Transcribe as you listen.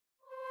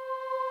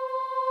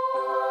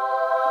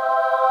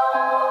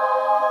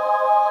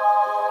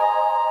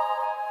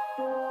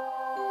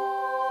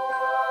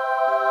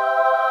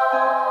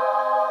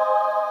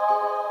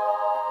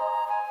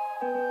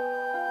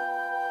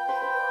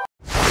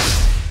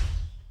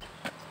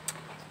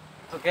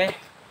Oke,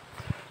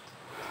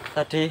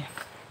 tadi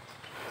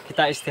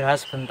kita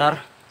istirahat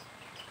sebentar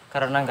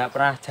karena nggak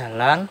pernah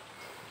jalan.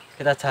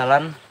 Kita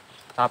jalan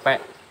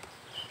capek,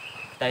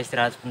 kita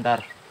istirahat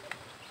sebentar,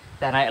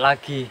 kita naik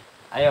lagi.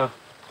 Ayo,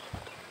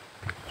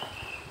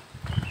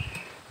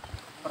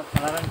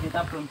 perjalanan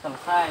kita belum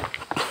selesai,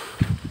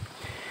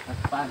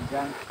 masih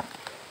panjang.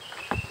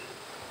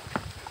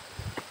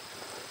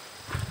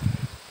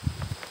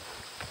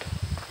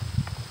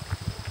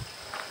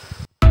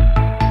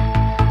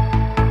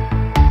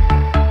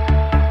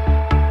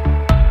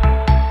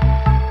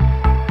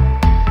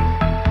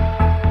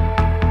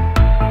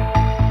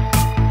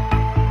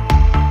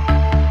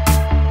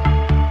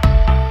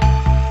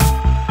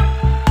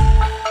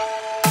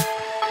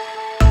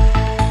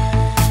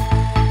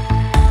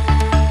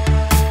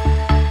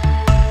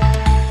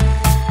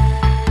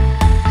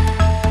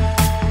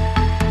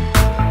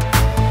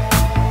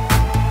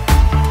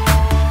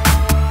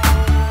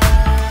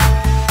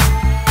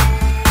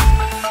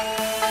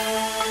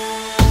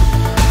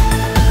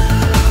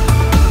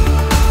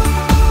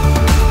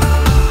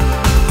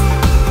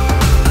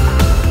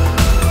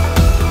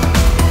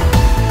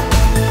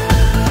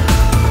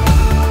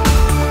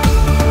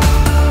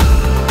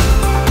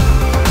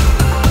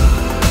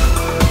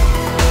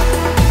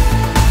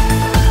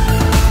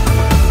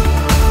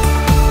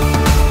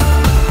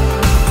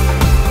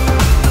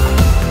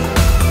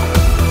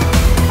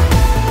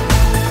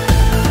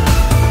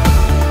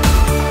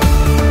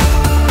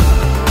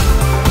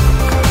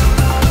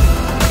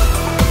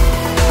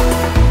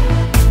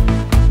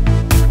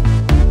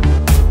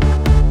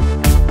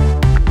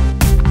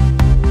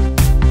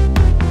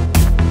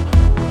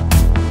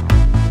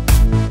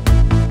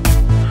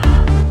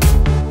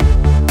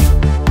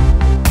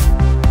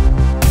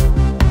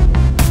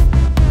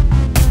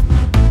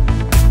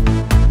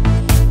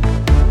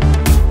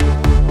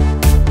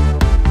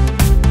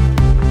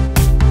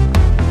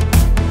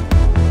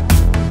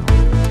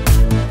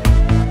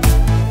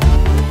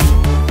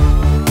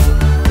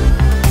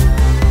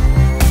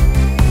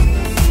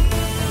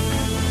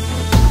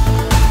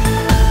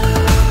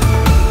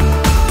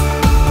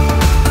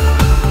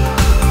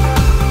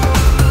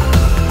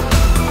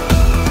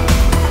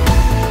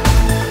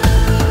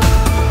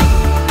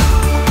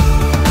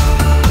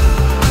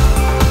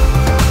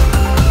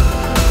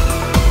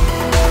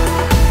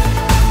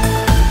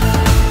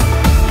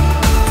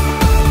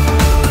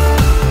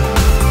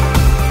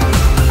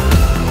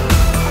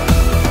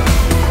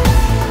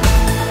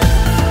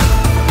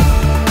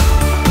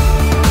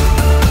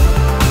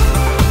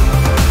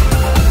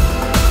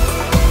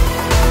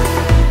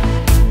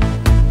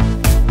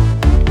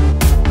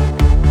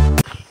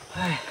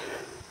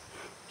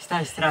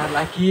 Istirahat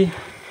lagi,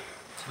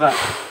 coba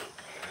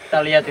kita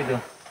lihat itu.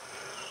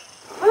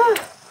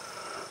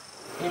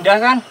 Indah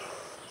kan?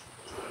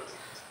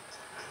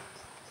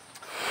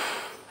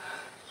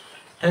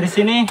 Dari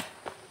sini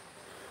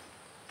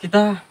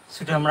kita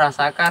sudah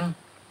merasakan,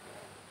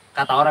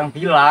 kata orang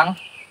bilang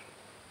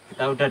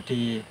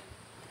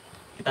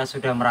kita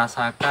sudah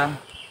merasakan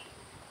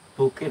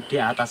bukit di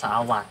atas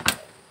awan.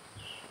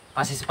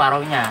 Masih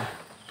separuhnya,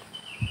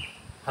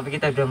 tapi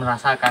kita sudah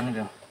merasakan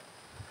itu.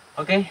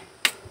 Oke.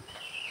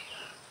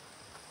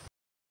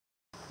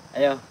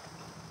 Ayo,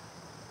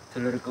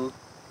 dulurku,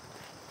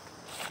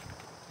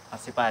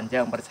 masih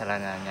panjang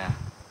perjalanannya.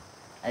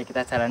 Ayo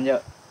kita jalan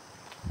yuk.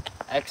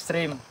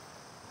 Ekstrim,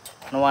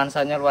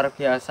 nuansanya luar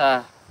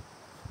biasa.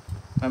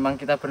 Memang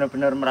kita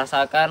benar-benar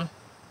merasakan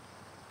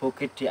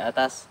bukit di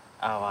atas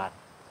awan.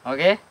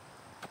 Oke?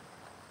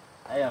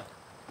 Ayo.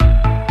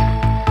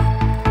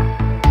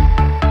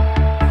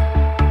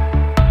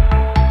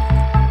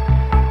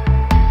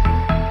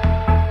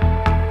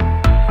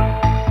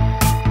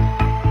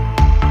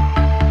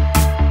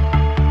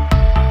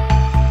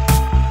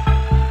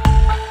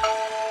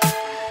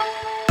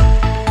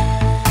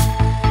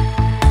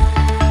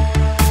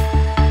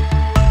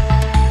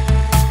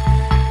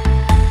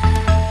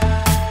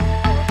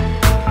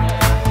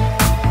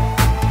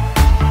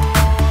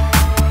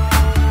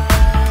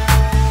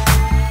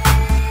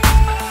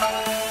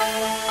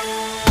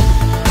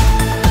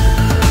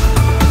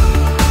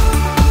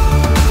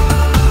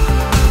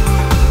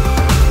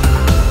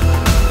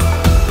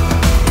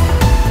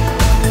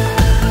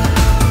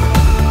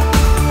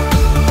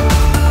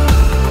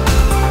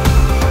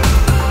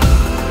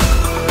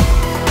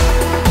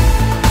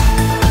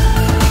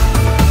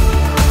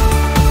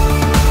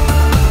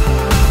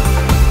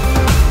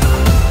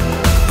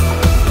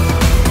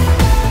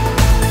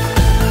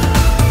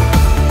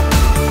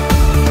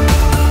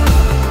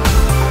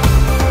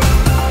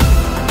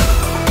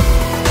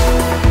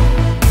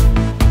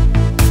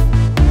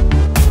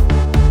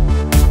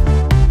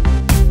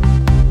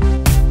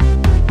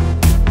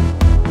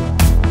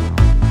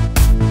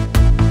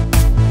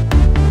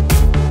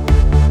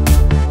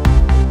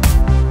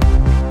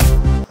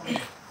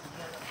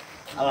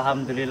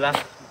 Alhamdulillah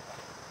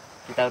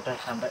kita udah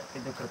sampai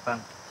pintu gerbang.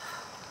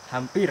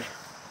 Hampir,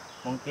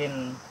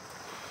 mungkin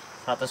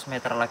 100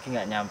 meter lagi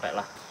nggak nyampe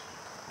lah.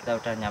 Kita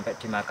udah nyampe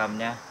di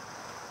makamnya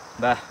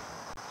Mbah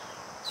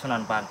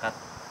Sunan Pangkat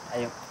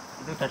Ayo,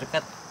 itu udah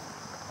dekat.